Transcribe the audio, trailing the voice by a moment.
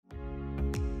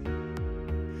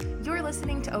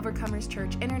listening to Overcomers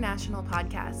Church International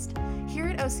podcast. Here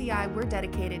at OCI, we're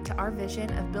dedicated to our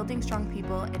vision of building strong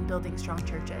people and building strong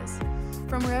churches.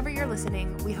 From wherever you're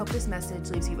listening, we hope this message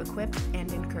leaves you equipped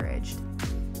and encouraged.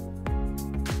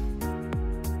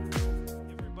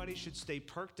 Everybody should stay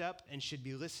perked up and should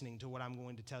be listening to what I'm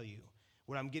going to tell you,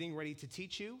 what I'm getting ready to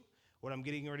teach you, what I'm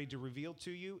getting ready to reveal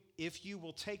to you. If you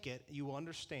will take it, you will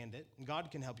understand it, and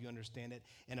God can help you understand it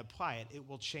and apply it. It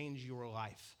will change your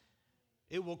life.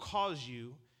 It will cause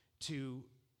you to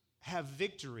have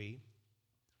victory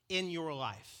in your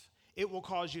life. It will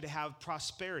cause you to have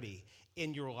prosperity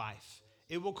in your life.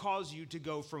 It will cause you to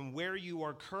go from where you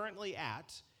are currently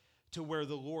at to where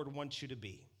the Lord wants you to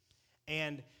be.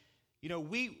 And you know,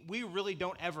 we really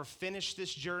don't ever finish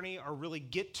this journey or really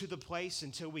get to the place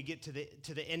until we get to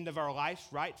the end of our life,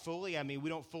 right? Fully. I mean, we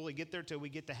don't fully get there till we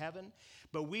get to heaven,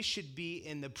 but we should be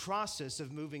in the process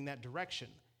of moving that direction.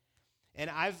 And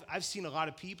I've seen a lot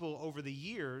of people over the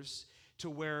years to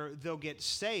where they'll get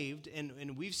saved,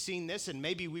 and we've seen this, and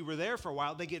maybe we were there for a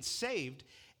while. They get saved,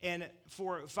 and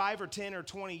for 5 or 10 or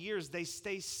 20 years, they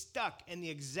stay stuck in the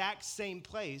exact same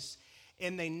place,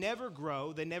 and they never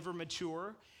grow, they never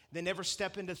mature, they never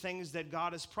step into things that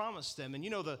God has promised them. And you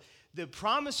know, the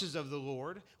promises of the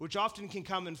Lord, which often can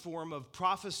come in form of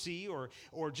prophecy or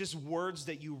just words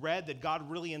that you read that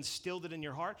God really instilled it in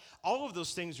your heart, all of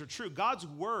those things are true. God's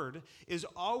word is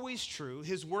always true.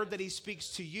 His word that he speaks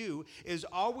to you is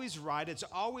always right. It's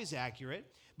always accurate.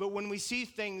 But when we see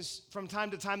things from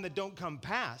time to time that don't come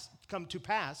to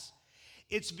pass,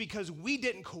 it's because we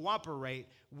didn't cooperate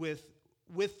with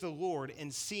the Lord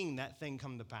in seeing that thing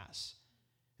come to pass.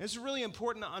 And it's really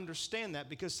important to understand that,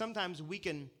 because sometimes we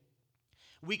can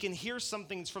hear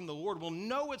something's from the Lord. We'll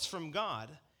know it's from God,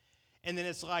 and then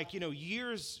it's like, you know,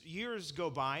 years go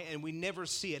by and we never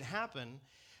see it happen.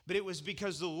 But it was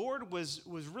because the Lord was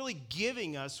really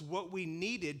giving us what we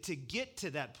needed to get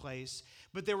to that place.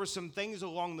 But there were some things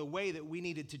along the way that we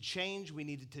needed to change, we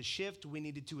needed to shift, we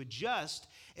needed to adjust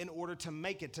in order to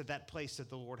make it to that place that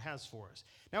the Lord has for us.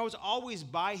 Now, it's always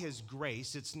by his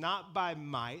grace. It's not by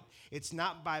might. It's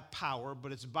not by power,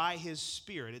 but it's by his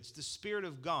Spirit. It's the Spirit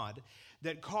of God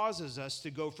that causes us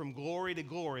to go from glory to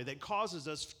glory, that causes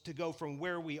us to go from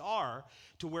where we are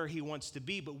to where he wants to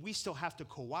be, but we still have to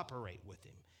cooperate with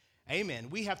him. Amen.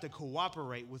 We have to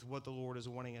cooperate with what the Lord is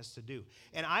wanting us to do.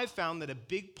 And I've found that a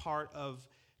big part of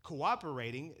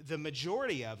cooperating, the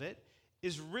majority of it,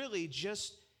 is really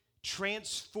just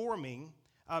transforming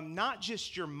not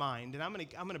just your mind, and I'm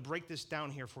gonna break this down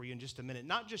here for you in just a minute,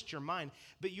 not just your mind,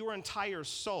 but your entire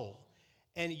soul.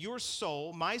 And your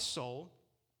soul, my soul,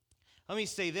 let me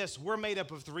say this, we're made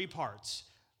up of 3 parts.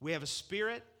 We have a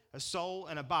spirit, a soul,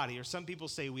 and a body. Or some people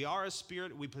say we are a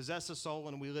spirit, we possess a soul,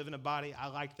 and we live in a body. I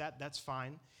like that. That's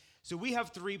fine. So we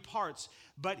have 3 parts,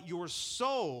 but your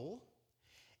soul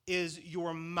is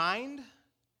your mind,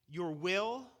 your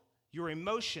will, your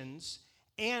emotions,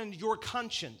 and your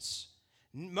conscience.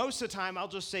 Most of the time, I'll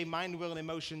just say mind, will, and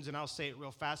emotions, and I'll say it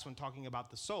real fast when talking about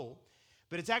the soul.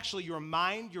 But it's actually your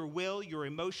mind, your will, your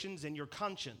emotions, and your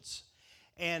conscience.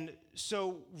 And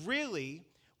so really,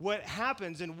 what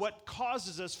happens and what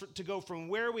causes us to go from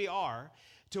where we are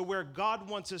to where God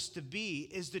wants us to be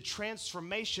is the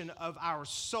transformation of our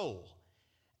soul.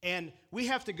 And we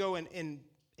have to go and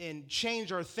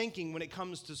change our thinking when it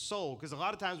comes to soul, because a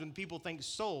lot of times when people think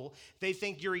soul, they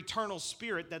think your eternal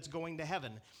spirit that's going to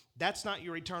heaven. That's not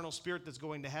your eternal spirit that's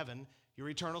going to heaven. Your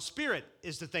eternal spirit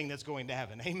is the thing that's going to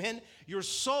heaven. Amen? Your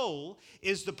soul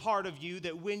is the part of you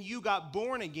that when you got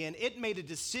born again, it made a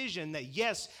decision that,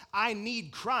 yes, I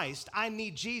need Christ, I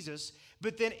need Jesus,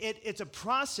 but then it's a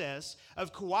process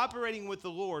of cooperating with the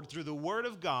Lord through the Word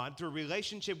of God, through a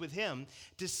relationship with him,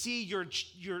 to see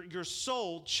your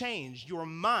soul change, your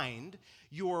mind,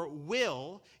 your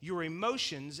will, your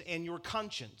emotions, and your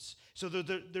conscience. So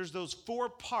there's those 4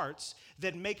 parts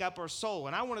that make up our soul.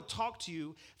 And I want to talk to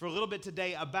you for a little bit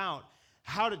today about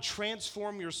how to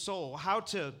transform your soul, how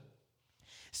to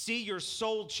see your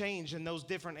soul change in those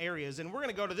different areas. And we're going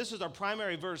to go to, this is our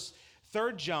primary verse,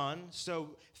 3 John.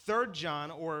 So 3 John,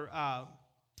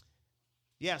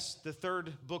 the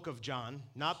 3rd book of John,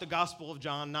 not the Gospel of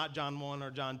John, not John 1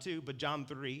 or John 2, but John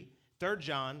 3, 3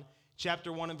 John,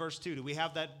 chapter 1 and verse 2. Do we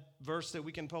have that verse that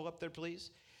we can pull up there,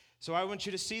 please? So I want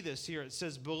you to see this here. It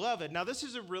says, beloved. Now, this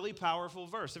is a really powerful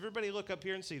verse. Everybody look up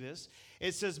here and see this.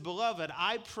 It says, beloved,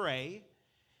 I pray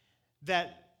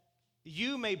that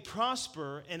you may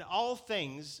prosper in all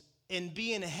things and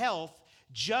be in health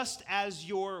just as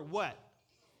your what?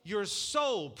 Your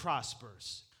soul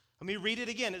prospers. Let me read it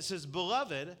again. It says,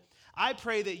 beloved, I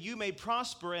pray that you may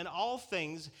prosper in all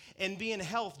things and be in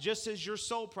health just as your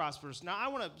soul prospers. Now, I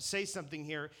want to say something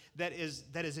here that is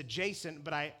adjacent,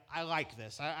 but I like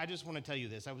this. I just want to tell you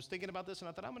this. I was thinking about this, and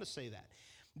I thought, I'm going to say that.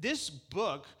 This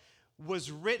book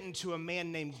was written to a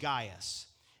man named Gaius,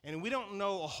 and we don't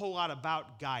know a whole lot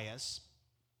about Gaius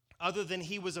other than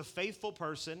he was a faithful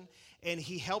person, and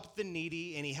he helped the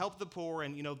needy, and he helped the poor,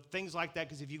 and things like that,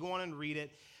 because if you go on and read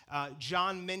it,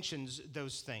 John mentions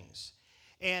those things.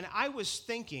 And I was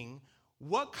thinking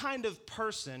what kind of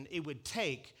person it would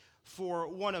take for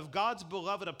one of God's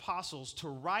beloved apostles to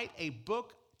write a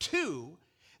book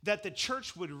that the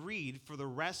church would read for the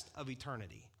rest of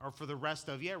eternity, or for the rest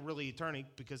of, really eternity,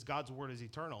 because God's word is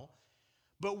eternal.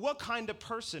 But what kind of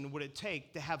person would it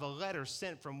take to have a letter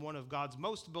sent from one of God's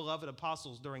most beloved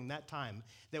apostles during that time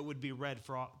that would be read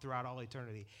throughout all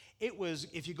eternity? It was,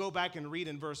 if you go back and read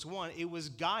in verse 1, it was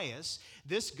Gaius,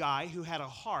 this guy who had a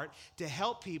heart to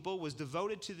help people, was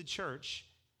devoted to the church,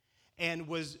 and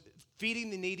was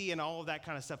feeding the needy and all of that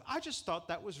kind of stuff. I just thought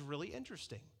that was really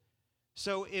interesting.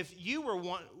 So if you were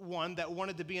one that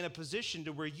wanted to be in a position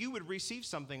to where you would receive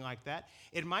something like that,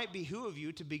 it might behoove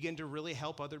you to begin to really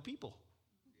help other people.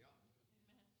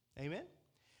 Amen?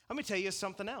 Let me tell you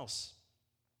something else.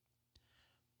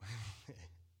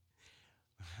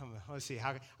 Let's see,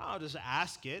 I'll just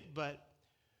ask it, but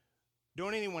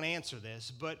don't anyone answer this.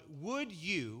 But would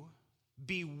you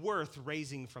be worth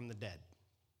raising from the dead?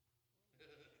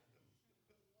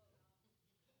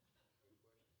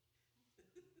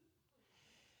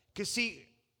 Because see,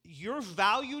 your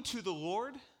value to the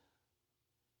Lord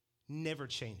never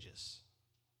changes.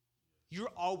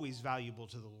 You're always valuable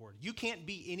to the Lord. You can't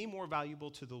be any more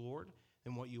valuable to the Lord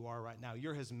than what you are right now.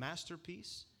 You're his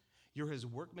masterpiece. You're his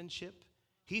workmanship.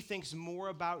 He thinks more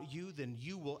about you than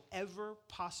you will ever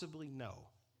possibly know.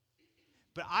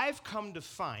 But I've come to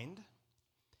find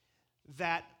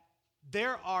that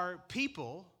there are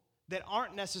people that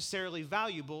aren't necessarily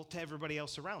valuable to everybody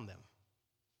else around them.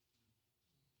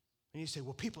 And you say,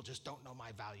 well, people just don't know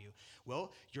my value.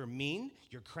 Well, you're mean,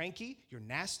 you're cranky, you're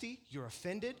nasty, you're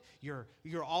offended, you're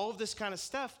all of this kind of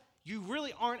stuff. You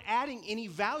really aren't adding any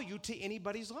value to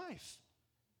anybody's life.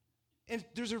 And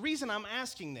there's a reason I'm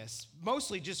asking this,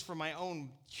 mostly just for my own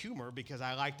humor, because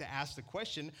I like to ask the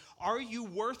question, are you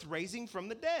worth raising from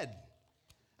the dead?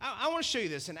 I want to show you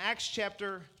this in Acts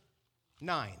chapter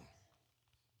 9.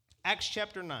 Acts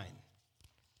chapter 9.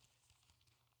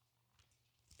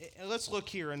 Let's look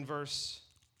here in verse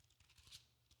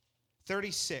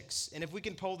 36. And if we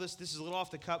can pull this is a little off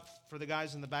the cuff for the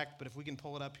guys in the back, but if we can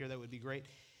pull it up here, that would be great.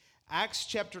 Acts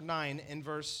chapter 9 and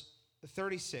verse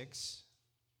 36.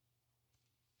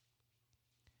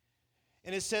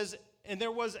 And it says, and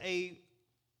there was I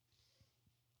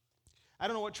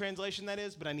don't know what translation that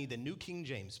is, but I need the New King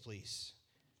James, please.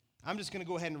 I'm just going to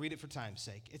go ahead and read it for time's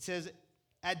sake. It says,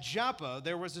 at Joppa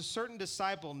there was a certain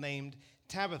disciple named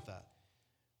Tabitha,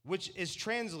 which is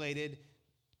translated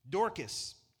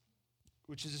Dorcas,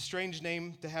 which is a strange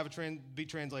name to have be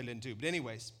translated into. But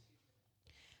anyways,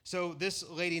 so this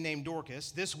lady named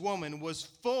Dorcas, this woman was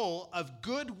full of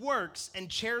good works and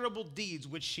charitable deeds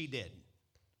which she did.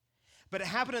 But it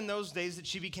happened in those days that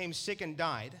she became sick and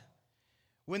died.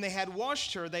 When they had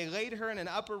washed her, they laid her in an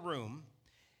upper room.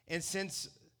 And since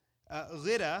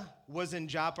Lydda was in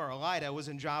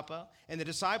Joppa, and the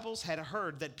disciples had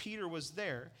heard that Peter was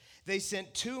there, they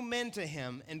sent 2 men to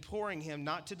him, imploring him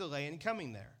not to delay in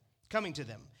coming to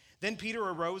them. Then Peter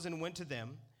arose and went to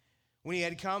them. When he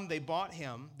had come, they brought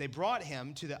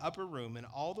him to the upper room, and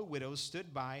all the widows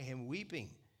stood by him weeping,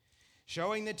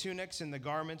 showing the tunics and the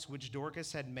garments which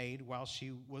Dorcas had made while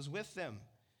she was with them.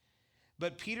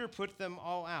 But Peter put them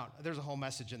all out. There's a whole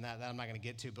message in that I'm not going to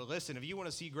get to. But listen, if you want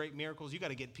to see great miracles, you got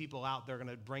to get people out there going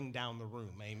to bring down the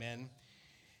room. Amen.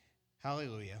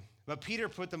 Hallelujah. But Peter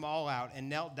put them all out and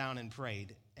knelt down and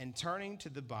prayed. And turning to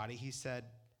the body, he said,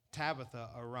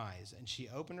 Tabitha, arise. And she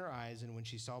opened her eyes, and when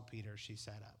she saw Peter, she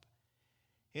sat up.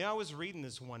 I was reading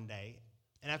this one day,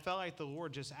 and I felt like the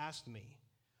Lord just asked me,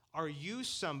 are you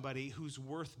somebody who's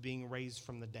worth being raised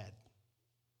from the dead?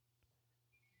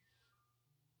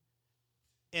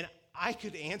 And I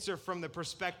could answer from the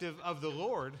perspective of the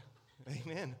Lord.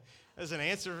 Amen. As an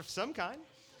answer of some kind.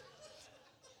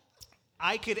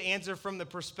 I could answer from the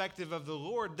perspective of the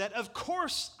Lord that, of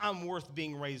course, I'm worth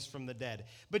being raised from the dead.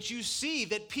 But you see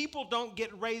that people don't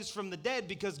get raised from the dead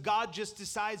because God just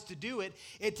decides to do it.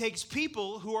 It takes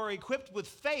people who are equipped with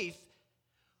faith,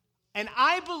 and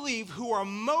I believe who are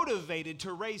motivated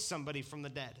to raise somebody from the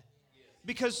dead.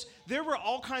 Because there were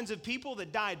all kinds of people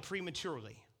that died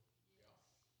prematurely.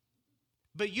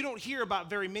 But you don't hear about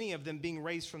very many of them being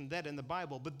raised from the dead in the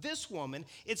Bible. But this woman,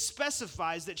 it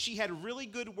specifies that she had really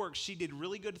good works. She did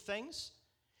really good things,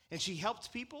 and she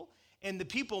helped people, and the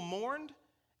people mourned.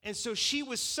 And so she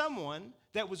was someone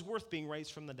that was worth being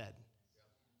raised from the dead.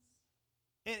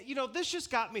 And, this just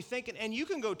got me thinking, and you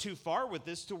can go too far with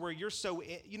this to where you're so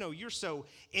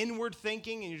inward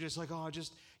thinking, and you're just like,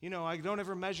 I don't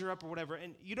ever measure up or whatever.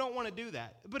 And you don't want to do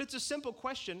that. But it's a simple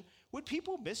question. Would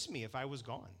people miss me if I was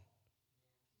gone?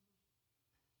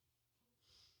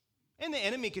 And the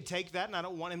enemy could take that, and I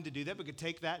don't want him to do that, but could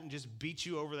take that and just beat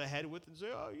you over the head with it and say,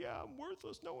 oh, yeah, I'm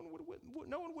worthless. No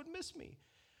one would miss me.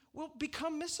 Well,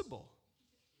 become missable.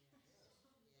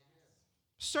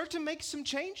 Start to make some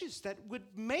changes that would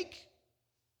make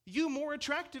you more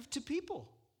attractive to people,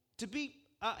 to be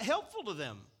helpful to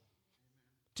them,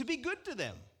 to be good to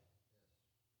them.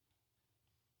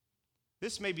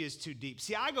 This maybe is too deep.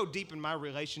 See, I go deep in my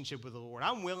relationship with the Lord.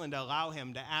 I'm willing to allow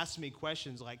him to ask me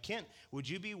questions like, Kent, would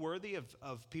you be worthy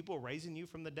of people raising you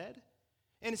from the dead?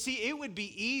 And see, it would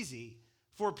be easy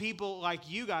for people like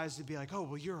you guys to be like, oh,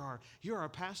 well, you're our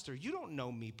pastor. You don't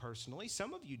know me personally.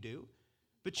 Some of you do.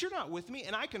 But you're not with me,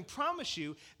 and I can promise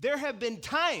you there have been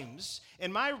times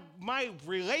in my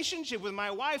relationship with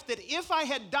my wife that if I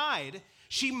had died,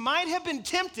 she might have been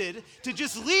tempted to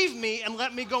just leave me and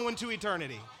let me go into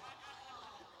eternity.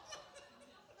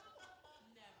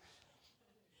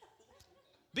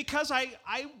 Because I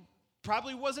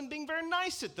probably wasn't being very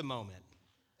nice at the moment.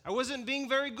 I wasn't being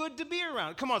very good to be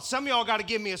around. Come on, some of y'all got to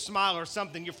give me a smile or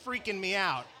something. You're freaking me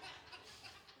out.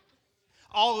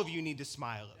 All of you need to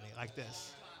smile at me like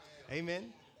this.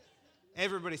 Amen?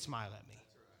 Everybody smile at me.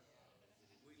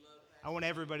 I want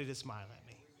everybody to smile at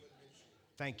me.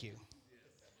 Thank you.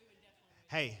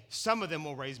 Hey, some of them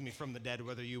will raise me from the dead,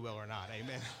 whether you will or not.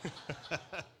 Amen?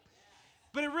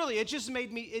 But it just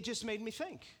made me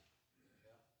think.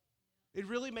 It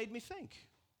really made me think.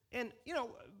 And,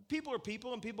 people are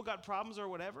people, and people got problems or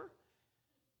whatever.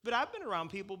 But I've been around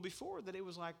people before that it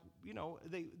was like,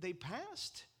 they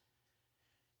passed.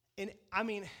 And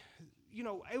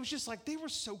it was just like they were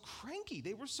so cranky.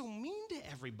 They were so mean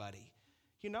to everybody.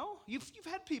 You've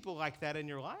had people like that in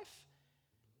your life.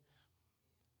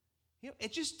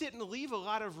 It just didn't leave a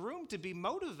lot of room to be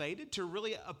motivated to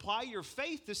really apply your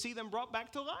faith to see them brought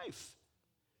back to life.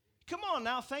 Come on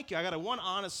now, thank you. I got one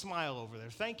honest smile over there.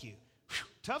 Thank you. Whew,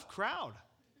 tough crowd.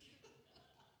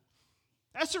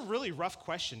 That's a really rough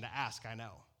question to ask, I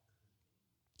know.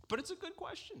 But it's a good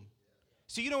question.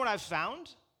 So you know what I've found?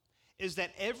 Is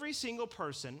that every single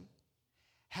person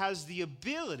has the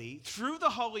ability, through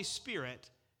the Holy Spirit,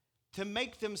 to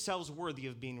make themselves worthy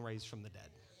of being raised from the dead.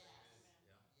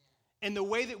 And the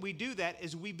way that we do that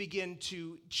is we begin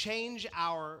to change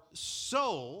our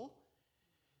soul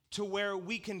to where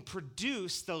we can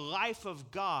produce the life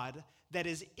of God that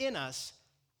is in us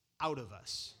out of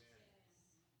us.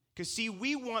 Because see,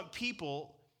 we want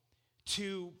people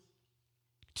to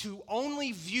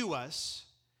only view us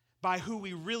by who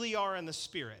we really are in the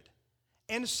Spirit.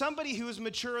 And somebody who is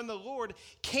mature in the Lord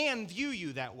can view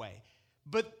you that way.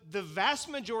 But the vast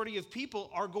majority of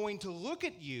people are going to look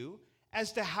at you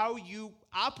as to how you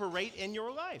operate in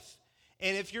your life.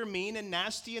 And if you're mean and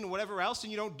nasty and whatever else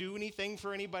and you don't do anything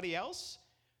for anybody else,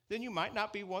 then you might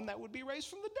not be one that would be raised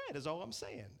from the dead, is all I'm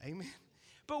saying. Amen.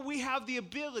 But we have the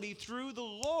ability through the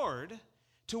Lord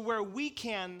to where we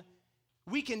can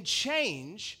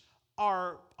change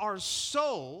our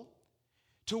soul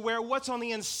to where what's on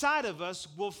the inside of us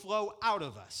will flow out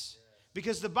of us.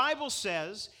 Because the Bible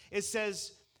says,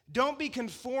 don't be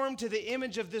conformed to the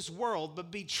image of this world,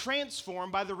 but be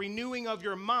transformed by the renewing of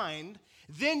your mind.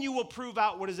 Then you will prove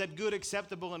out what is that good,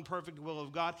 acceptable, and perfect will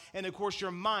of God. And of course,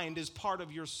 your mind is part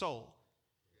of your soul.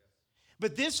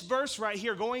 But this verse right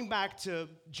here, going back to 2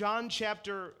 John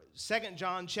chapter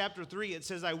 3, it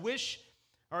says,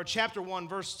 chapter 1,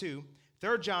 verse 2,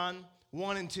 3 John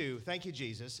 1 and 2. Thank you,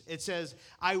 Jesus. It says,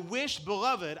 I wish,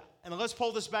 beloved, and let's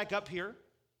pull this back up here.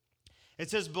 It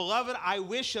says, beloved, I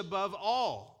wish above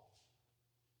all.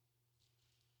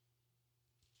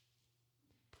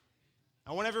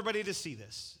 I want everybody to see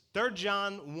this. 3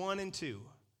 John 1 and 2.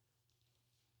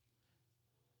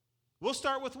 We'll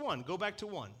start with 1. Go back to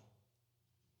 1.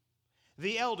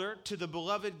 The elder to the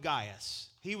beloved Gaius.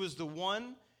 He was the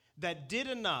one that did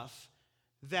enough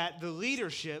that the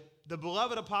leadership, the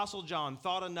beloved Apostle John,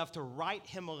 thought enough to write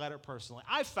him a letter personally.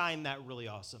 I find that really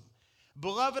awesome.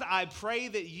 Beloved, I pray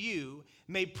that you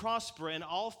may prosper in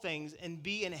all things and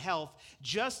be in health,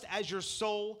 just as your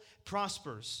soul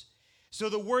prospers. So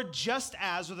the word just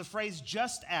as, or the phrase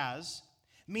just as,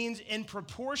 means in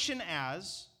proportion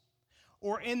as,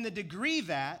 or in the degree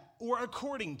that, or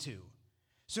according to.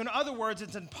 So in other words,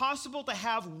 it's impossible to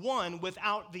have one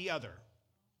without the other.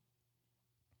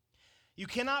 You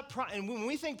cannot, and when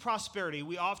we think prosperity,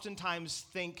 we oftentimes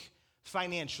think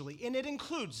financially, and it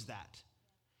includes that.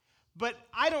 But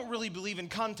I don't really believe in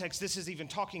context this is even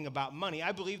talking about money.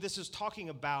 I believe this is talking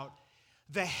about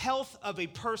the health of a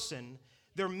person,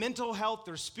 their mental health,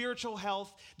 their spiritual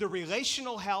health, their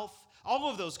relational health, all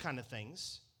of those kind of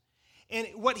things. And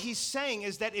what he's saying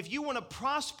is that if you want to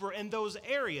prosper in those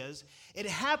areas, it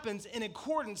happens in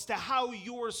accordance to how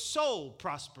your soul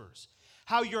prospers,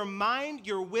 how your mind,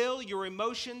 your will, your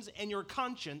emotions, and your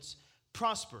conscience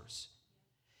prospers.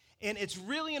 And it's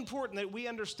really important that we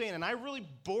understand, and I really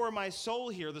bore my soul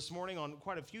here this morning on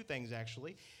quite a few things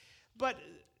actually, but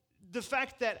the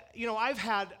fact that, I've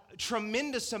had a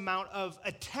tremendous amount of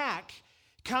attack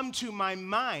come to my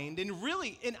mind,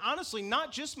 and honestly,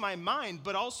 not just my mind,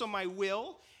 but also my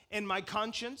will and my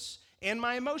conscience and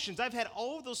my emotions. I've had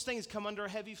all of those things come under a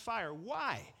heavy fire.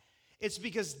 Why? It's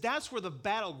because that's where the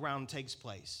battleground takes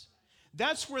place.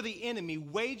 That's where the enemy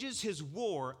wages his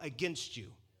war against you.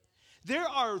 There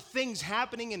are things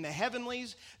happening in the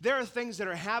heavenlies. There are things that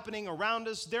are happening around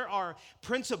us. There are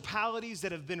principalities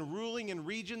that have been ruling in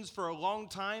regions for a long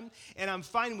time. And I'm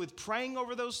fine with praying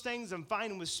over those things. I'm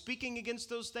fine with speaking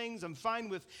against those things. I'm fine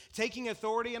with taking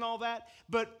authority and all that.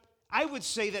 But I would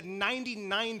say that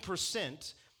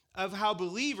 99% of how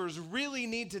believers really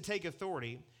need to take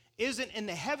authority isn't in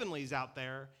the heavenlies out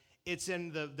there. It's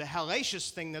in the hellacious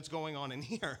thing that's going on in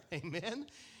here. Amen?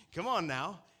 Come on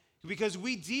now. Because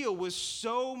we deal with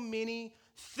so many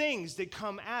things that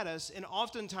come at us, and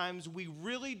oftentimes we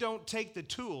really don't take the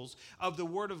tools of the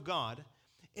Word of God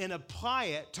and apply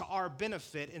it to our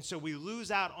benefit, and so we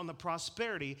lose out on the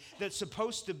prosperity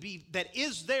that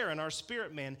is there in our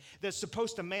spirit man, that's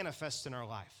supposed to manifest in our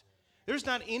life. There's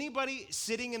not anybody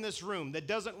sitting in this room that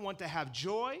doesn't want to have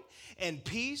joy and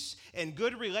peace and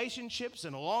good relationships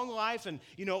and a long life. And,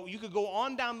 you could go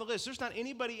on down the list. There's not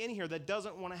anybody in here that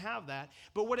doesn't want to have that.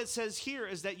 But what it says here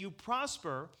is that you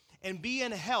prosper and be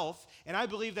in health. And I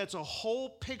believe that's a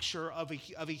whole picture of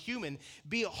a human.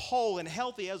 Be whole and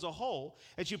healthy as a whole.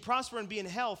 That you prosper and be in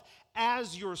health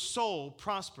as your soul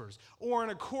prospers, or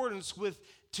in accordance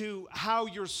to how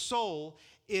your soul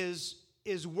is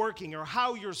working, or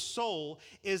how your soul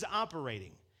is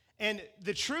operating. And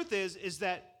the truth is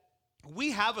that we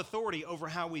have authority over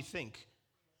how we think.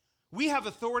 We have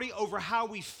authority over how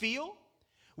we feel.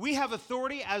 We have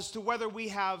authority as to whether we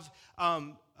have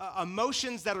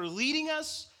emotions that are leading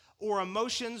us, or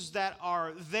emotions that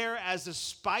are there as a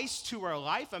spice to our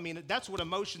life. I mean, that's what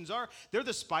emotions are. They're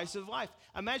the spice of life.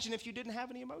 Imagine if you didn't have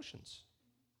any emotions.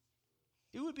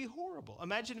 It would be horrible.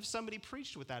 Imagine if somebody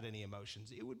preached without any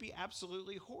emotions. It would be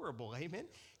absolutely horrible. Amen?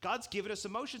 God's given us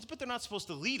emotions, but they're not supposed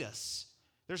to lead us.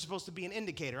 They're supposed to be an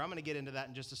indicator. I'm going to get into that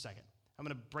in just a second. I'm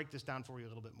going to break this down for you a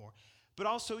little bit more. But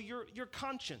also your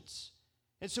conscience.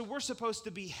 And so we're supposed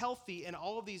to be healthy in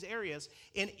all of these areas.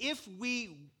 And if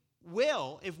we'll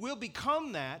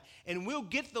become that, and we'll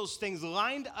get those things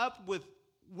lined up with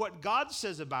what God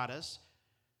says about us,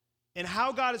 and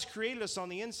how God has created us on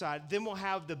the inside, then we'll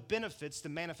have the benefits, the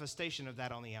manifestation of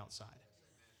that on the outside.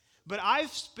 But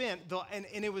I've spent,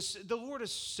 the Lord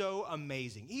is so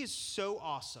amazing. He is so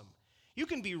awesome. You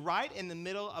can be right in the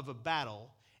middle of a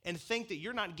battle and think that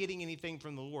you're not getting anything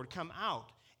from the Lord. Come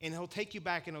out, and he'll take you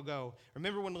back and he'll go,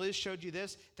 remember when Liz showed you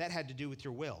this? That had to do with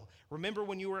your will. Remember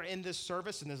when you were in this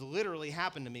service, and this literally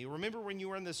happened to me. Remember when you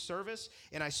were in this service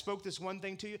and I spoke this one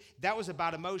thing to you? That was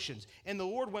about emotions. And the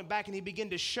Lord went back and he began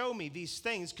to show me these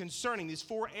things concerning these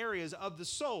 4 areas of the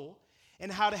soul,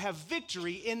 and how to have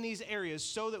victory in these areas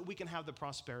so that we can have the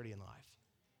prosperity in life.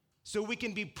 So we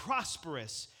can be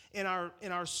prosperous in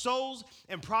our souls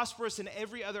and prosperous in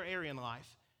every other area in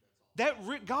life.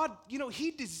 That God,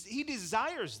 he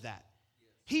desires that.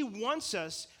 He wants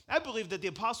us. I believe that the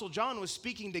Apostle John was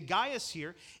speaking to Gaius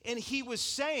here, and he was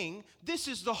saying, this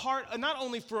is the heart, not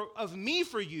only of me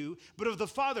for you, but of the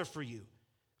Father for you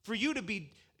to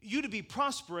be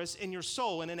prosperous in your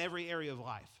soul and in every area of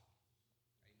life.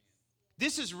 Amen.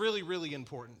 This is really, really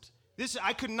important.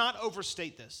 I could not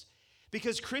overstate this,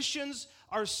 because Christians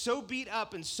are so beat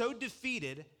up and so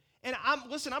defeated. And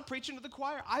I'm preaching to the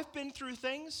choir. I've been through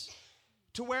things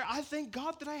to where I thank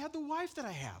God that I have the wife that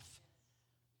I have.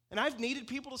 And I've needed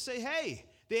people to say, hey,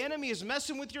 the enemy is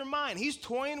messing with your mind. He's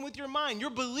toying with your mind.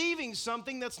 You're believing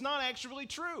something that's not actually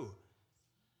true.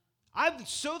 I'm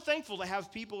so thankful to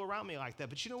have people around me like that.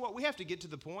 But you know what? We have to get to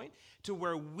the point to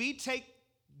where we take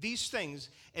these things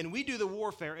and we do the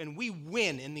warfare and we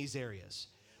win in these areas.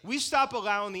 We stop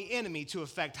allowing the enemy to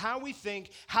affect how we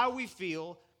think, how we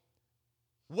feel,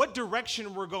 what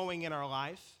direction we're going in our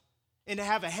life. and to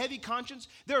have a heavy conscience.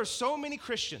 There are so many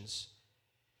Christians.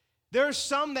 There are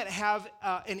some that have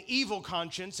an evil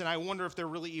conscience, and I wonder if they're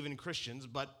really even Christians,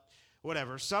 but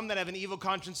whatever. Some that have an evil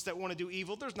conscience that want to do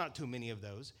evil. There's not too many of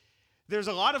those. There's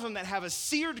a lot of them that have a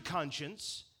seared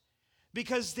conscience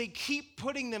because they keep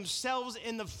putting themselves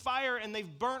in the fire and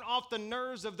they've burnt off the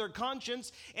nerves of their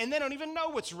conscience and they don't even know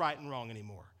what's right and wrong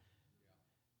anymore.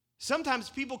 Sometimes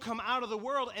people come out of the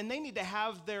world and they need to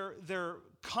have their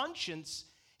conscience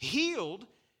healed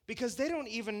because they don't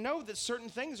even know that certain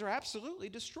things are absolutely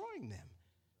destroying them.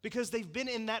 Because they've been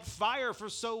in that fire for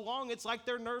so long, it's like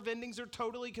their nerve endings are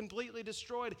totally, completely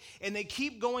destroyed. And they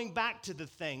keep going back to the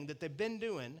thing that they've been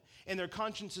doing, and their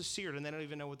conscience is seared, and they don't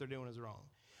even know what they're doing is wrong.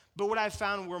 But what I've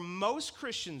found where most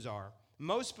Christians are,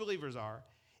 most believers are,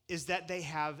 is that they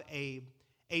have a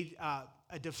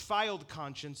defiled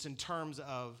conscience in terms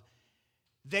of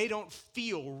they don't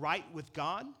feel right with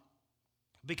God,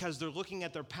 because they're looking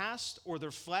at their past or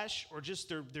their flesh or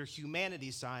just their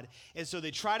humanity side. And so they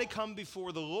try to come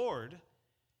before the Lord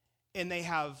and they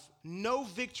have no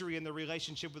victory in their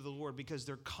relationship with the Lord because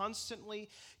they're constantly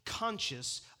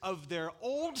conscious of their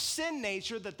old sin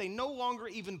nature that they no longer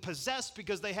even possess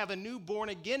because they have a new born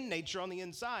again nature on the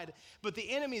inside. But the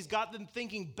enemy's got them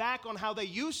thinking back on how they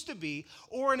used to be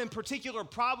or in particular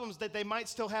problems that they might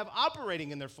still have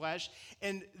operating in their flesh.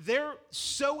 And they're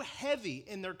so heavy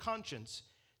in their conscience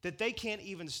that they can't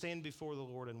even stand before the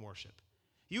Lord and worship.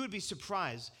 You would be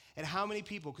surprised at how many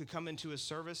people could come into a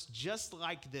service just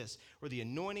like this, where the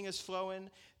anointing is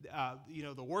flowing,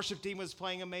 the worship team was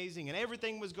playing amazing, and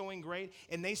everything was going great,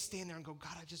 and they stand there and go,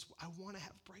 God, I want to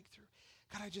have breakthrough.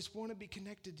 God, I just want to be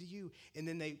connected to you. And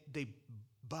then they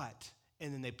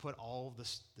and then they put all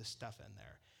this stuff in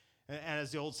there. And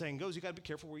as the old saying goes, you got to be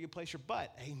careful where you place your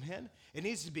butt. Amen? It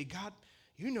needs to be, God,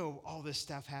 you know all this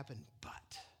stuff happened, but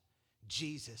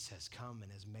Jesus has come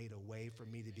and has made a way for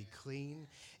me to be clean.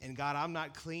 And God, I'm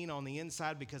not clean on the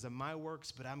inside because of my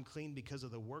works, but I'm clean because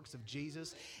of the works of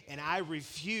Jesus. And I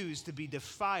refuse to be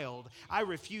defiled. I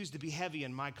refuse to be heavy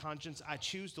in my conscience. I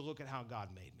choose to look at how God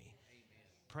made me. Amen.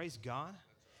 Praise God.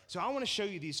 So I want to show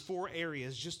you these 4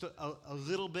 areas, just a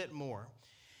little bit more.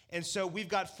 And so we've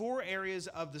got 4 areas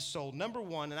of the soul. Number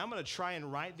 1, and I'm going to try and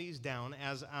write these down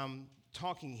as I'm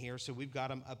talking here, so we've got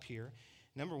them up here.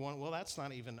 Number 1, well, that's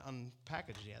not even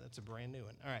unpackaged yet. That's a brand new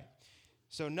one. All right.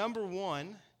 So number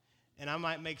 1, and I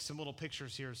might make some little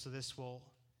pictures here, so this will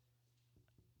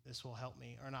help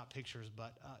me, or not pictures,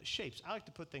 but shapes. I like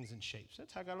to put things in shapes.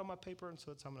 That's how I got it on my paper, and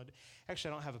so that's how I'm going to do.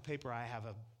 Actually, I don't have a paper. I have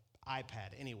an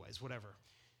iPad. Anyways, whatever.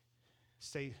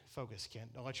 Stay focused,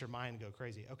 Kent. Don't let your mind go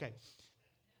crazy. Okay.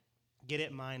 Get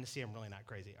it, mind. See, I'm really not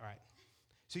crazy. All right.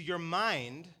 So your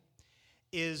mind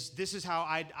this is how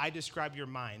I describe your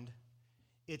mind.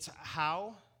 It's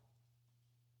how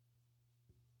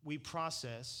we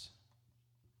process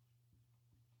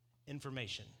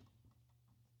information.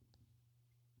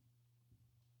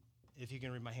 If you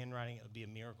can read my handwriting, it would be a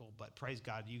miracle, but praise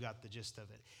God, you got the gist of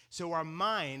it. So our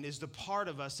mind is the part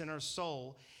of us in our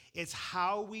soul. It's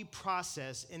how we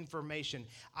process information.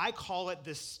 I call it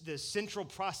the central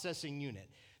processing unit.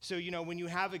 So, when you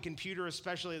have a computer,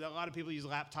 especially, a lot of people use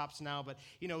laptops now, but,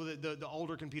 the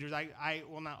older computers,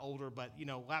 well, not older, but,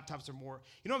 laptops are more,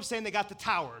 what I'm saying? They got the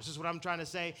towers, is what I'm trying to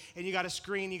say. And you got a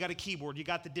screen, you got a keyboard, you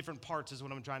got the different parts, is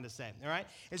what I'm trying to say, all right?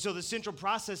 And so the central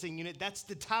processing unit, that's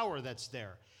the tower that's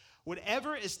there.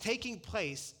 Whatever is taking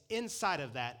place inside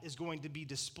of that is going to be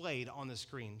displayed on the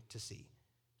screen to see.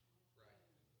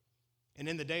 Right. And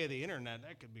in the day of the internet,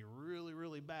 that could be really,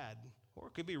 really bad, or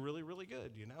it could be really, really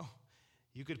good,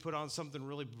 You could put on something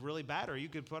really, really bad, or you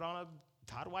could put on a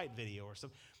Todd White video or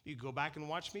something. You could go back and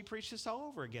watch me preach this all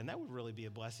over again. That would really be a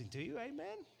blessing to you.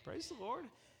 Amen. Praise the Lord.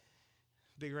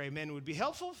 Bigger amen would be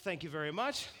helpful. Thank you very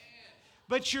much.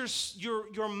 But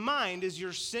your mind is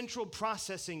your central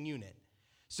processing unit.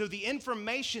 So the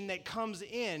information that comes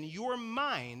in your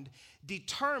mind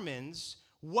determines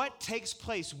what takes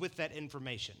place with that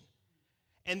information.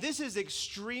 And this is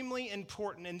extremely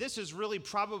important, and this is really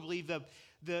probably the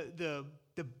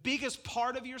biggest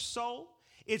part of your soul.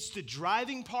 It's the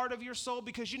driving part of your soul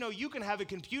because, you can have a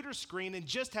computer screen and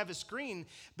just have a screen,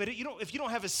 but if you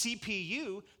don't have a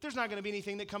CPU, there's not going to be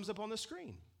anything that comes up on the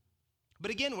screen. But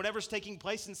again, whatever's taking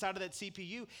place inside of that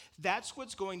CPU, that's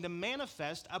what's going to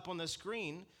manifest up on the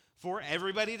screen for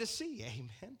everybody to see.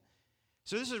 Amen.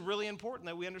 So this is really important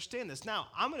that we understand this. Now,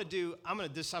 I'm going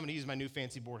to use my new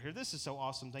fancy board here. This is so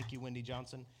awesome. Thank you, Wendy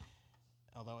Johnson.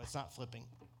 Although it's not flipping.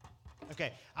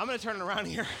 Okay, I'm going to turn it around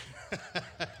here.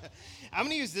 I'm going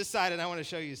to use this side, and I want to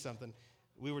show you something.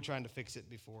 We were trying to fix it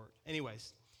before.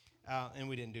 Anyways, and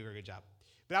we didn't do a very good job.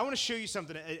 But I want to show you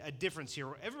something, a difference here.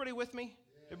 Everybody with me?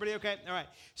 Everybody okay? All right.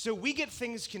 So we get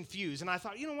things confused. And I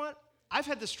thought, you know what? I've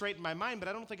had this straight in my mind, but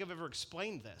I don't think I've ever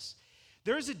explained this.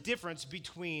 There is a difference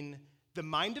between the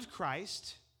mind of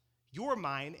Christ, your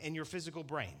mind, and your physical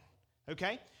brain.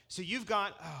 Okay? So you've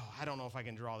got, I don't know if I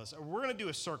can draw this. We're going to do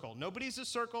a circle. Nobody's a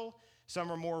circle.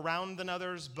 Some are more round than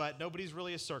others, but nobody's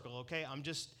really a circle, okay? I'm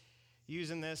just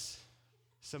using this.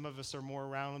 Some of us are more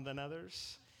round than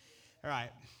others. All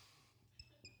right.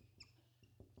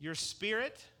 Your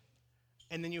spirit,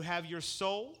 and then you have your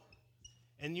soul,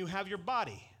 and you have your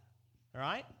body, all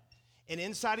right? And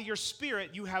inside of your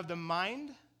spirit, you have the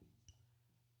mind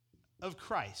of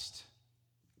Christ.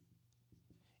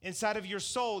 Inside of your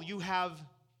soul, you have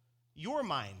your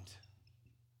mind,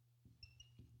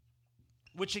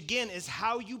 which again is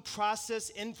how you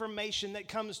process information that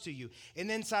comes to you.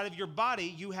 And inside of your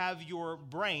body, you have your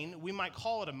brain. We might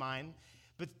call it a mind,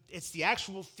 but it's the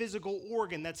actual physical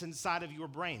organ that's inside of your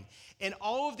brain. And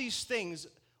all of these things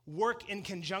work in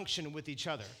conjunction with each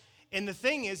other. And the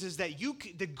thing is that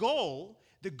the goal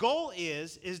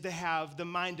is to have the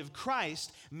mind of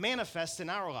Christ manifest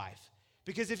in our life.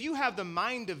 Because if you have the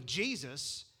mind of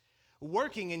Jesus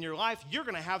working in your life, you're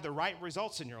going to have the right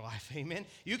results in your life, amen?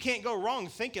 You can't go wrong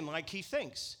thinking like he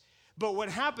thinks. But what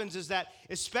happens is that,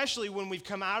 especially when we've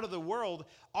come out of the world,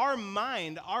 our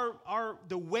mind,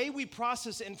 the way we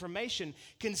process information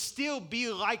can still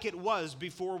be like it was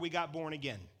before we got born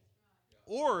again.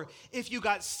 Or if you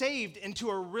got saved into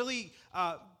a really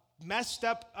messed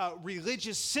up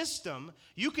religious system,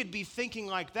 you could be thinking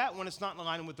like that when it's not in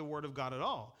line with the Word of God at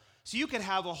all. So you could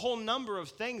have a whole number of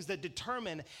things that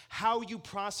determine how you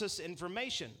process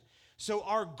information. So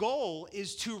our goal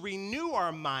is to renew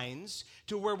our minds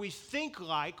to where we think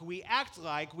like, we act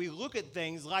like, we look at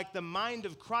things like the mind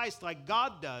of Christ, like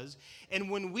God does. And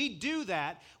when we do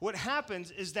that, what happens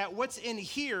is that what's in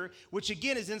here, which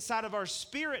again is inside of our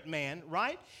spirit man,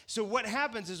 right? So what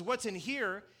happens is what's in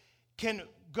here can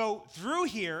go through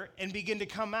here and begin to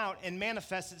come out and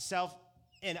manifest itself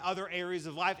in other areas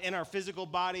of life, in our physical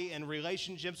body and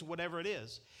relationships, whatever it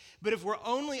is. But if we're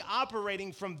only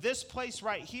operating from this place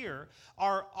right here,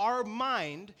 our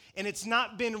mind, and it's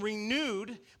not been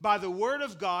renewed by the Word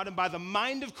of God and by the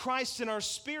mind of Christ in our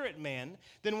spirit man,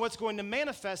 then what's going to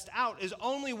manifest out is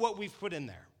only what we've put in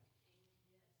there.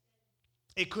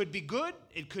 It could be good,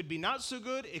 it could be not so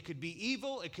good, it could be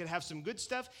evil, it could have some good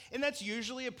stuff, and that's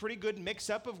usually a pretty good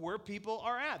mix-up of where people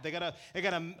are at. They got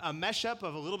a mesh-up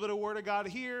of a little bit of Word of God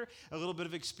here, a little bit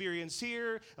of experience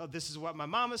here. Oh, this is what my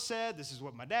mama said, this is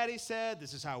what my daddy said,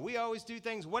 this is how we always do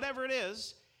things, whatever it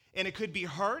is. And it could be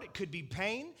hurt, it could be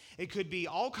pain, it could be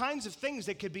all kinds of things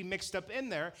that could be mixed up in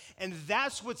there, and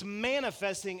that's what's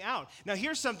manifesting out. Now,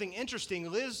 here's something interesting.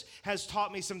 Liz has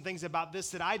taught me some things about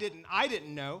this that I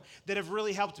didn't know that have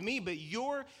really helped me, but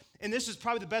and this is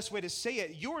probably the best way to say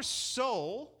it, your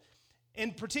soul,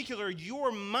 in particular,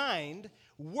 your mind,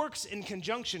 works in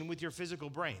conjunction with your physical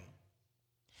brain.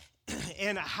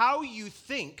 And how you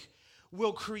think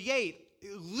will create,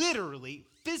 literally,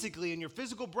 physically in your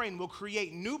physical brain, will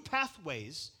create new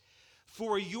pathways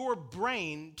for your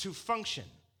brain to function.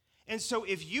 And so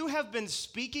if you have been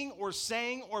speaking or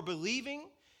saying or believing,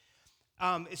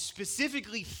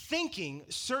 specifically thinking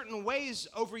certain ways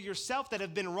over yourself that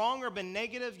have been wrong or been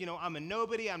negative, I'm a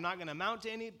nobody, I'm not going to amount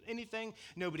to anything,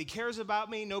 nobody cares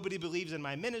about me, nobody believes in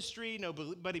my ministry,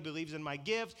 nobody believes in my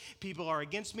gift, people are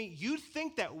against me. You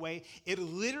think that way, it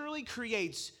literally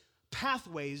creates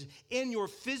pathways in your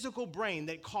physical brain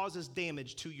that causes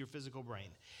damage to your physical brain.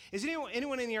 Is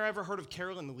anyone in here ever heard of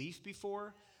Carolyn Leaf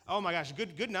before? Oh my gosh,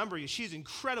 good number of you. She's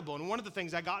incredible. And one of the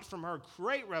things I got from her,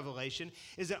 great revelation,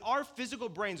 is that our physical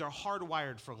brains are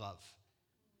hardwired for love.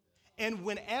 And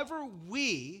whenever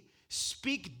we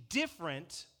speak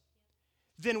different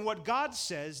than what God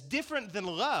says, different than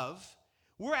love,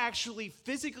 we're actually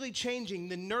physically changing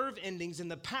the nerve endings and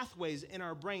the pathways in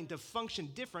our brain to function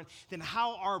different than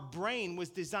how our brain was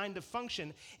designed to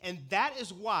function. And that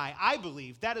is why, I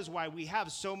believe, we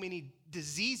have so many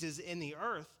diseases in the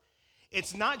earth.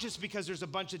 It's not just because there's a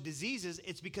bunch of diseases,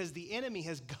 it's because the enemy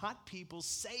has got people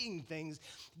saying things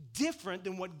different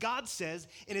than what God says,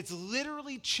 and it's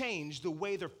literally changed the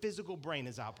way their physical brain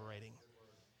is operating.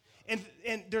 And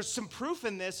there's some proof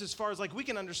in this as far as we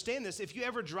can understand this. If you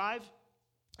ever drive,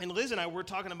 and Liz and I were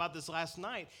talking about this last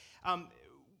night.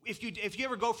 If you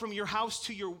ever go from your house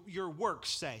to your work,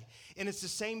 say, and it's the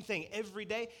same thing every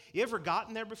day, you ever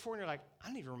gotten there before and you're like, I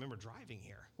don't even remember driving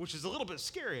here, which is a little bit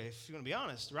scary if you want to be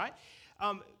honest, right?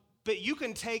 But you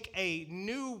can take a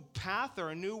new path or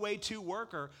a new way to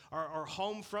work or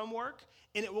home from work,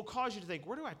 And it will cause you to think,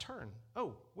 where do I turn?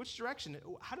 Oh, which direction?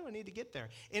 How do I need to get there?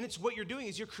 And it's what you're doing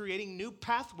is you're creating new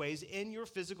pathways in your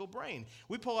physical brain.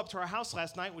 We pull up to our house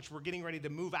last night, which we're getting ready to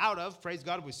move out of. Praise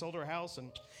God, we sold our house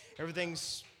and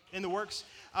everything's in the works.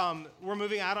 We're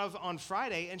moving out of on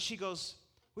Friday, and she goes,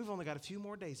 we've only got a few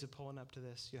more days of pulling up to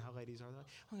this. You know how ladies are. They're like,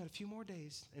 only got a few more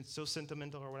days. And it's so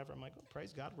sentimental or whatever. I'm like, oh,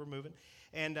 praise God, we're moving.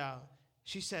 And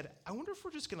she said, I wonder if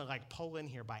we're just going to like pull in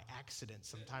here by accident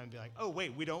sometime and be like, oh,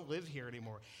 wait, we don't live here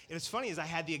anymore. And it's funny is I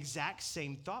had the exact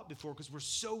same thought before because we're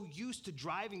so used to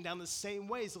driving down the same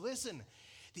ways. Listen,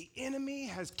 the enemy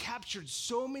has captured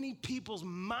so many people's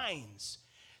minds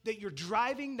that you're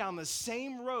driving down the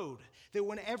same road that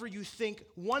whenever you think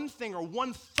one thing or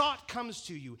one thought comes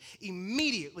to you,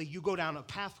 immediately you go down a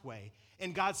pathway.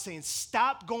 And God's saying,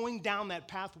 stop going down that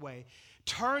pathway.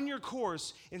 Turn your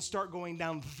course and start going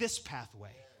down this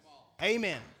pathway.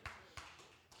 Amen.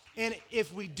 And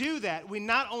if we do that, we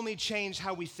not only change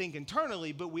how we think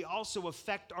internally, but we also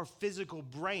affect our physical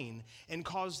brain and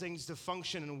cause things to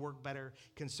function and work better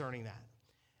concerning that.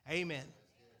 Amen.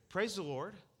 Praise the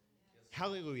Lord.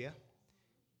 Hallelujah.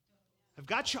 I've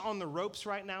got you on the ropes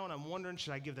right now, and I'm wondering,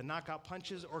 should I give the knockout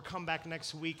punches or come back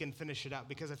next week and finish it up?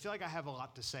 Because I feel like I have a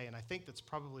lot to say, and I think that's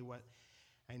probably what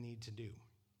I need to do.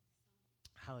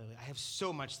 Hallelujah. I have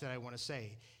so much that I want to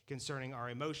say concerning our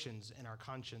emotions and our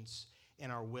conscience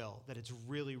and our will that it's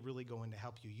really, really going to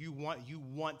help you. You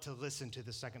want to listen to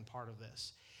the second part of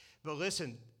this. But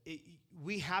listen,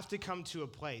 we have to come to a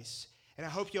place, and I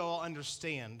hope you all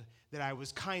understand that I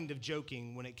was kind of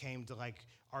joking when it came to like,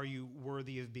 are you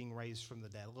worthy of being raised from the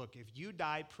dead? Look, if you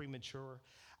die premature,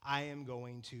 I am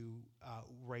going to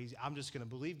I'm just going to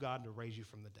believe God to raise you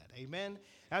from the dead. Amen?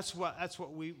 That's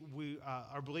what we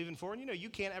are believing for. And you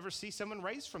can't ever see someone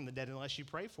raised from the dead unless you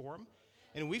pray for them.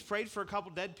 And we've prayed for a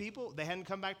couple dead people. They hadn't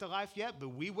come back to life yet,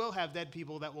 but we will have dead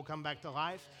people that will come back to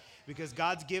life because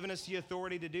God's given us the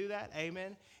authority to do that.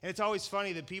 Amen? And it's always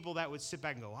funny that people that would sit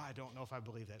back and go, I don't know if I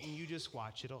believe that. And you just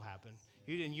watch. It'll happen.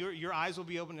 And your eyes will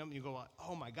be opened up and you go,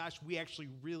 oh my gosh, we actually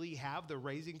really have the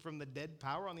raising from the dead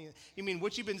power on the, you mean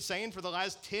what you've been saying for the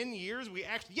last 10 years?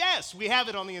 Yes, we have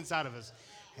it on the inside of us.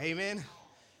 Amen.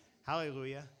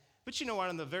 Hallelujah. But you know what,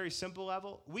 on the very simple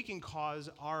level, we can cause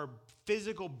our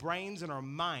physical brains and our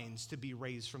minds to be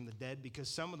raised from the dead because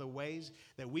some of the ways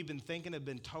that we've been thinking have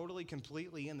been totally,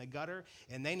 completely in the gutter,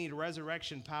 and they need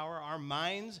resurrection power. Our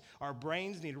minds, our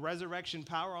brains need resurrection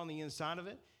power on the inside of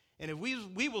it. And if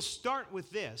we will start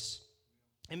with this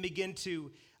and begin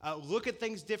to look at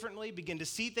things differently, begin to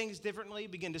see things differently,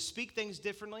 begin to speak things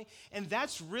differently, and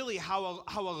that's really how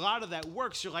a lot of that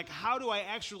works. You're like, how do I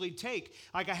actually take,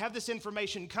 like I have this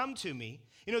information come to me.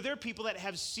 There are people that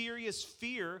have serious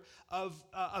fear of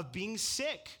being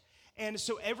sick. And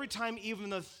so every time even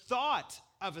the thought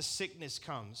of a sickness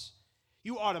comes,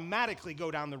 you automatically go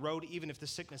down the road even if the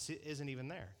sickness isn't even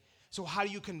there. So how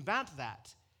do you combat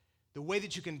that? The way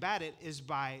that you combat it is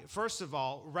by, first of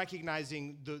all,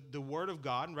 recognizing the Word of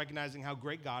God and recognizing how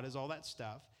great God is, all that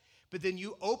stuff. But then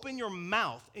you open your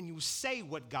mouth and you say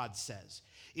what God says.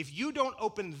 If you don't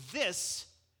open this,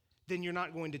 then you're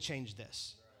not going to change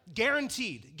this.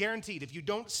 Guaranteed. If you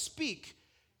don't speak,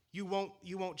 you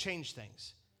won't change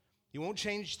things. You won't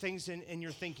change things in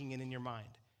your thinking and in your mind.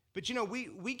 But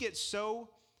we get so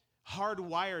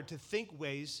hardwired to think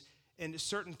ways and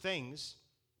certain things,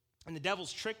 and the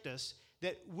devil's tricked us,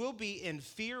 that we'll be in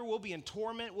fear, we'll be in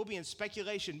torment, we'll be in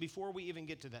speculation before we even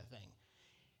get to that thing.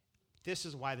 This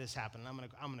is why this happened. I'm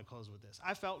gonna close with this.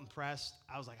 I felt impressed.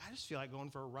 I was like, I just feel like going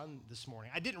for a run this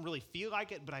morning. I didn't really feel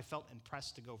like it, but I felt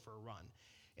impressed to go for a run.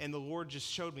 And the Lord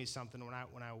just showed me something when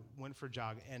I went for a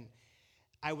jog. And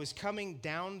I was coming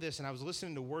down this, and I was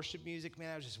listening to worship music.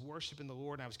 Man, I was just worshiping the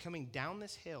Lord, and I was coming down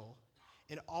this hill,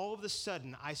 and all of a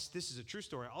sudden, this is a true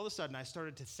story, all of a sudden I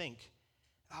started to think,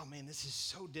 oh man, this is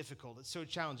so difficult. It's so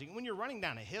challenging. And when you're running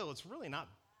down a hill, it's really not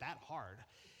that hard,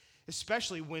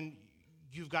 especially when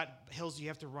you've got hills you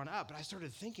have to run up. But I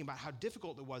started thinking about how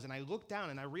difficult it was, and I looked down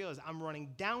and I realized I'm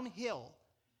running downhill.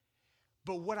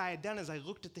 But what I had done is I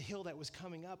looked at the hill that was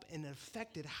coming up, and it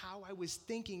affected how I was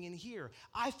thinking in here.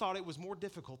 I thought it was more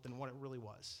difficult than what it really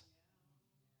was.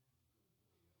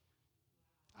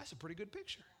 That's a pretty good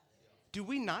picture. Do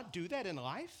we not do that in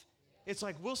life? It's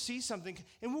like we'll see something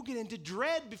and we'll get into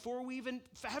dread before we even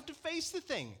have to face the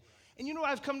thing. And you know what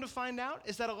I've come to find out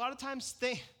is that a lot of times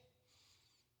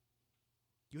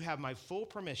you have my full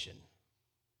permission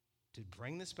to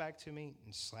bring this back to me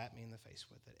and slap me in the face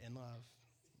with it in love.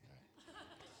 Right.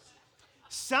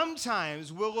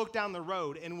 Sometimes we'll look down the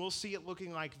road and we'll see it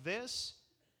looking like this,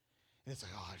 And it's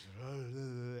like,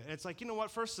 and it's like, you know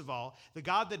what? First of all, the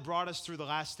God that brought us through the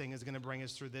last thing is going to bring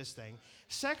us through this thing.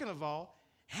 Second of all,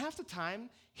 half the time,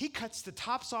 he cuts the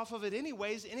tops off of it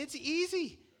anyways, and it's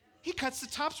easy. He cuts the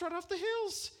tops right off the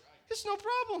hills. It's no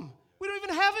problem. We don't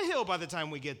even have a hill by the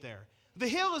time we get there. The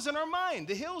hill is in our mind.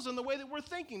 The hill's in the way that we're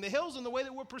thinking. The hill's in the way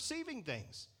that we're perceiving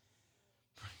things.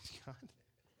 Praise God.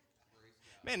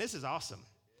 Man, this is awesome.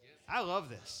 I love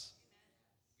this.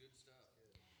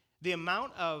 The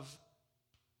amount of,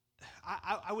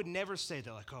 I would never say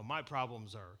that like, oh, my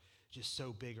problems are just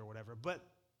so big or whatever. But,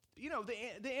 you know,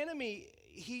 the enemy,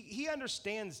 he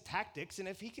understands tactics. And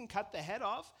if he can cut the head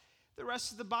off, the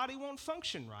rest of the body won't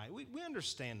function right. We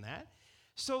understand that.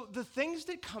 So the things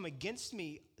that come against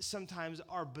me sometimes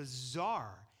are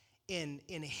bizarre and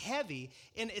heavy.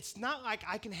 And it's not like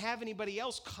I can have anybody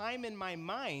else climb in my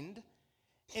mind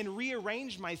and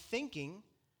rearrange my thinking.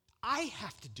 I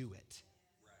have to do it.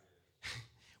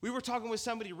 We were talking with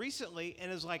somebody recently, and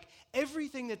it was like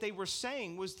everything that they were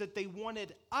saying was that they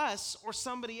wanted us or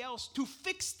somebody else to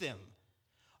fix them.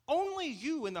 Only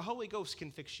you and the Holy Ghost can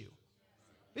fix you.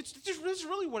 It's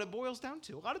really what it boils down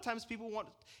to. A lot of times people want,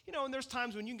 you know, and there's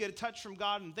times when you can get a touch from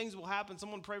God and things will happen.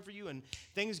 Someone pray for you and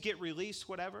things get released,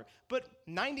 whatever. But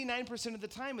 99% of the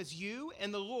time it's you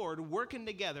and the Lord working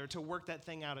together to work that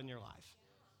thing out in your life.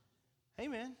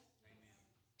 Amen.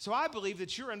 So I believe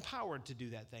that you're empowered to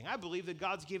do that thing. I believe that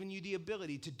God's given you the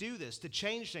ability to do this, to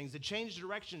change things, to change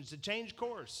directions, to change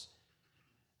course.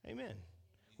 Amen.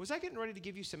 Was I getting ready to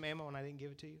give you some ammo and I didn't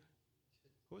give it to you?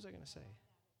 What was I going to say?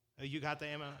 Oh, you got the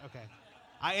ammo? Okay.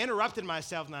 I interrupted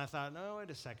myself and I thought, no,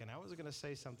 wait a second. I was going to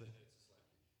say something.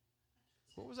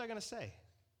 What was I going to say?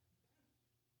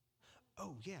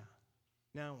 Oh, yeah.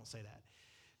 No, I won't say that.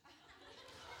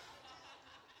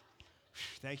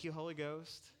 Thank you, Holy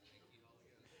Ghost.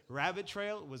 Rabbit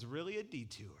Trail was really a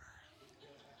detour.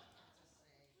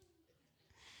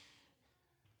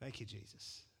 Thank you,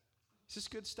 Jesus. Is this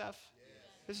good stuff?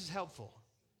 This is helpful.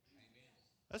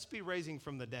 Let's be raising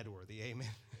from the dead worthy. Amen.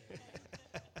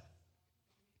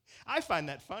 I find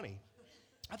that funny.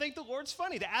 I think the Lord's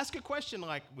funny to ask a question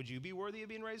like, would you be worthy of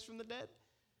being raised from the dead?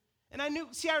 And I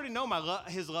already know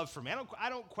his love for me. I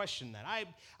don't question that.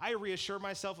 I reassure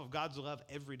myself of God's love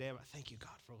every day. Thank you,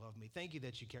 God, for loving me. Thank you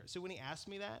that you care. So when he asked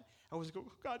me that, I was going,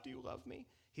 God, do you love me?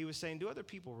 He was saying, do other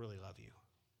people really love you?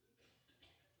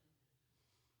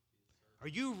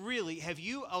 Have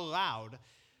you allowed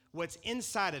what's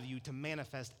inside of you to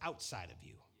manifest outside of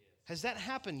you? Has that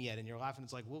happened yet in your life? And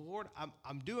it's like, well, Lord,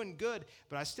 I'm doing good,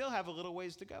 but I still have a little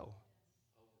ways to go.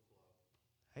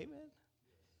 Amen.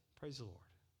 Praise the Lord.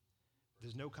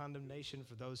 There's no condemnation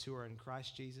for those who are in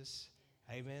Christ Jesus.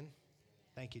 Amen.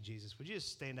 Thank you, Jesus. Would you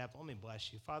just stand up? Let me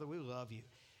bless you. Father, we love you.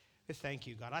 We thank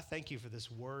you, God. I thank you for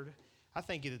this word. I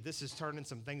thank you that this is turning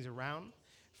some things around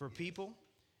for people,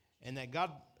 and that,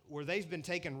 God, where they've been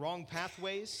taking wrong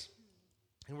pathways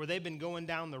and where they've been going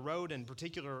down the road in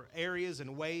particular areas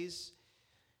and ways,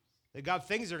 that, God,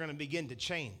 things are going to begin to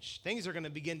change. Things are going to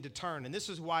begin to turn. And this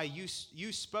is why you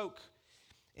spoke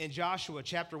in Joshua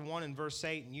chapter 1 and verse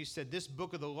 8, and you said, this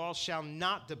book of the law shall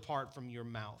not depart from your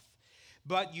mouth,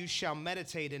 but you shall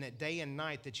meditate in it day and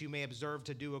night, that you may observe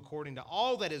to do according to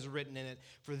all that is written in it,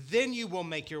 for then you will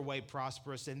make your way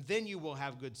prosperous, and then you will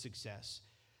have good success.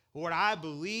 Lord, I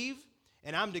believe,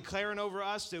 and I'm declaring over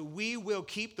us that we will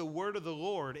keep the word of the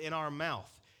Lord in our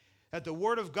mouth, that the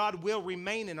word of God will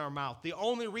remain in our mouth. The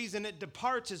only reason it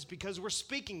departs is because we're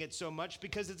speaking it so much,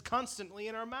 because it's constantly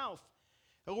in our mouth.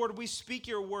 Lord, we speak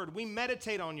your word. We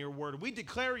meditate on your word. We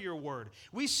declare your word.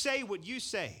 We say what you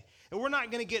say. And we're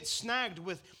not going to get snagged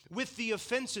with the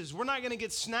offenses. We're not going to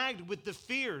get snagged with the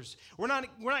fears. We're not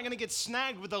going to get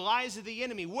snagged with the lies of the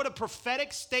enemy. What a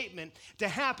prophetic statement to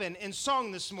happen in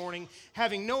song this morning,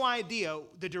 having no idea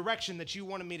the direction that you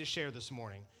wanted me to share this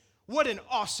morning. What an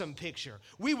awesome picture.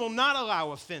 We will not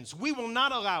allow offense. We will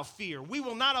not allow fear. We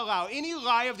will not allow any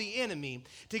lie of the enemy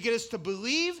to get us to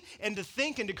believe and to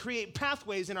think and to create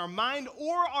pathways in our mind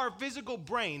or our physical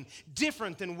brain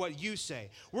different than what you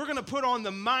say. We're going to put on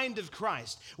the mind of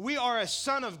Christ. We are a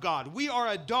son of God. We are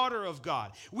a daughter of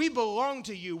God. We belong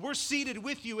to you. We're seated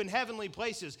with you in heavenly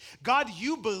places. God,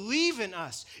 you believe in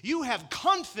us. You have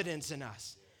confidence in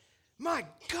us. My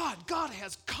God, God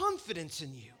has confidence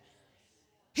in you.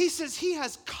 He says he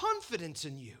has confidence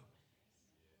in you.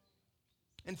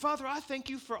 And Father, I thank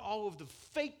you for all of the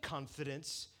fake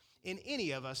confidence in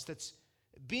any of us that's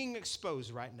being exposed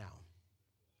right now.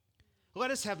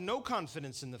 Let us have no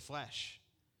confidence in the flesh.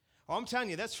 Oh, I'm telling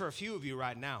you, that's for a few of you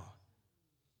right now.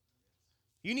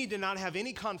 You need to not have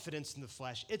any confidence in the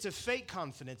flesh. It's a fake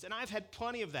confidence, and I've had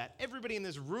plenty of that. Everybody in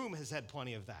this room has had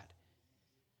plenty of that.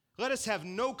 Let us have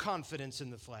no confidence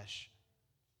in the flesh,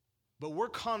 but we're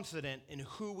confident in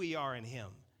who we are in him.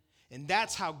 And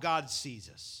that's how God sees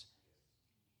us.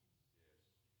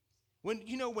 When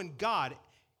God,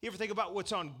 you ever think about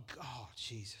what's on, oh,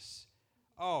 Jesus.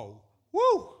 Oh,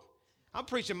 woo. I'm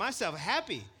preaching myself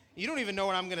happy. You don't even know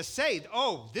what I'm going to say.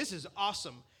 Oh, this is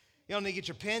awesome. You don't need to get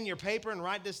your pen, your paper, and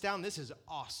write this down. This is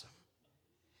awesome.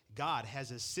 God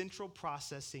has a central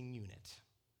processing unit.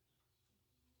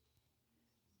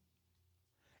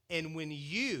 And when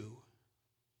he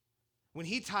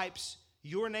types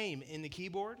your name in the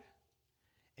keyboard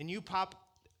and you pop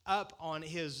up on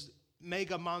his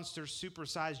mega monster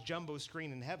supersized jumbo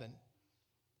screen in heaven,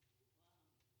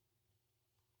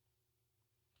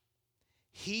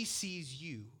 he sees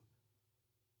you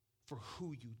for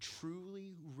who you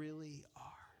truly, really are.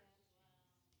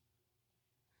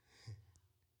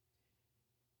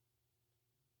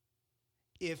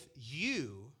 If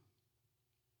you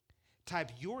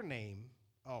type your name,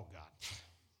 oh God,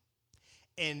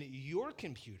 and your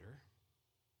computer,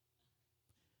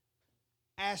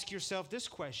 ask yourself this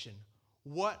question.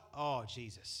 What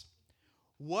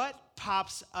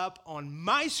pops up on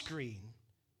my screen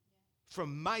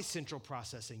from my central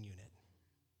processing unit?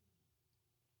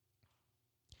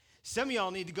 Some of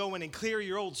y'all need to go in and clear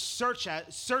your old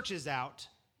searches out,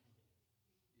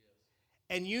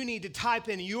 and you need to type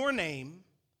in your name,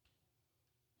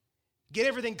 get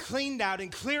everything cleaned out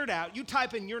and cleared out. You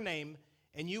type in your name,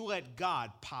 and you let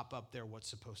God pop up there what's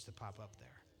supposed to pop up there.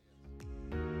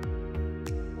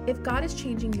 If God is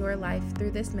changing your life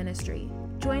through this ministry,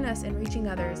 join us in reaching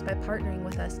others by partnering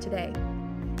with us today.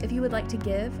 If you would like to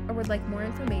give or would like more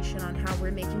information on how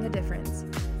we're making a difference,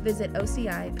 visit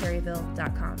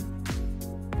OCIPerryville.com.